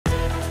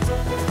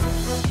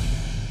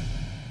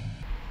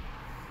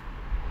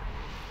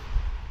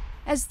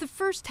As the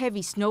first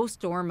heavy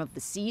snowstorm of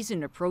the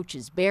season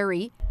approaches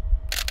Barrie,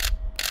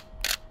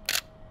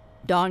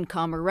 Don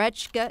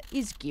Komarechka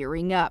is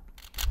gearing up,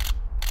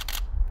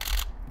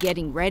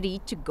 getting ready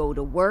to go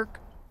to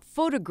work,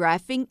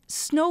 photographing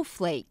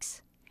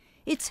snowflakes.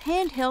 It's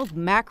handheld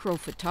macro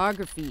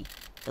photography,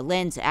 the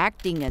lens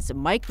acting as a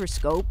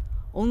microscope.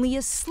 Only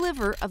a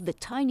sliver of the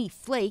tiny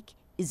flake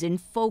is in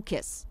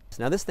focus.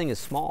 Now this thing is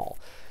small,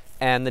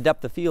 and the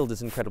depth of field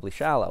is incredibly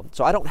shallow,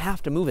 so I don't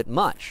have to move it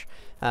much.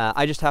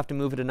 I just have to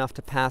move it enough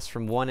to pass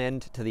from one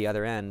end to the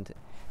other end.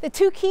 The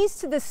two keys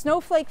to the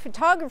snowflake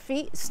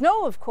photography: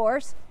 snow, of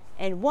course,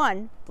 and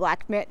one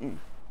black mitten.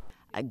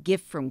 A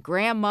gift from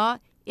Grandma,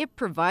 it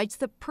provides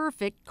the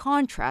perfect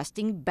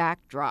contrasting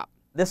backdrop.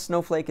 This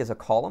snowflake is a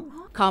column.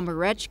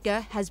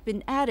 Komarechka has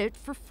been at it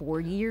for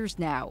 4 years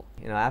now.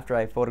 You know, after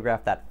I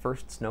photographed that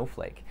first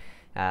snowflake,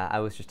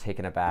 I was just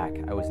taken aback.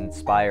 I was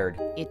inspired.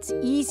 It's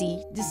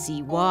easy to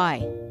see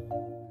why.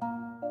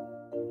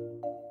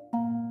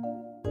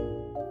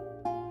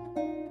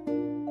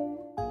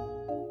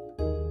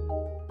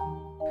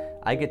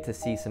 I get to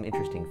see some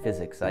interesting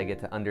physics. I get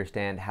to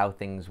understand how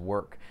things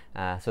work.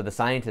 So the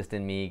scientist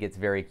in me gets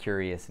very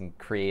curious and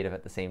creative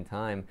at the same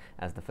time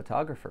as the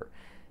photographer.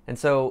 And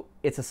so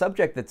it's a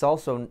subject that's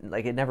also,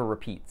 like, it never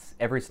repeats.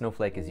 Every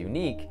snowflake is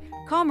unique.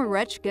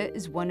 Komarechka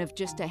is one of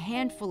just a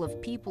handful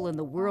of people in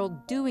the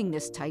world doing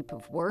this type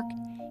of work.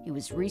 He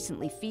was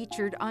recently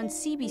featured on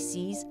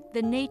CBC's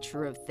The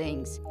Nature of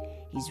Things.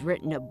 He's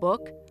written a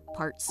book,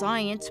 part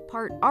science,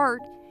 part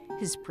art.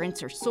 His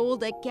prints are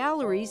sold at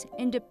galleries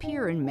and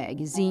appear in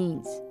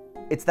magazines.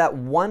 It's that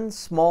one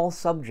small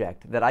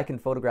subject that I can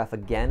photograph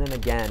again and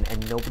again,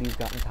 and nobody's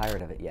gotten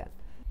tired of it yet.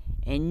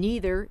 And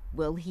neither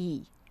will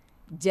he.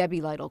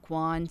 Debbie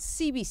Lightle-Quan,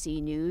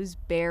 CBC News,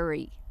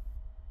 Barrie.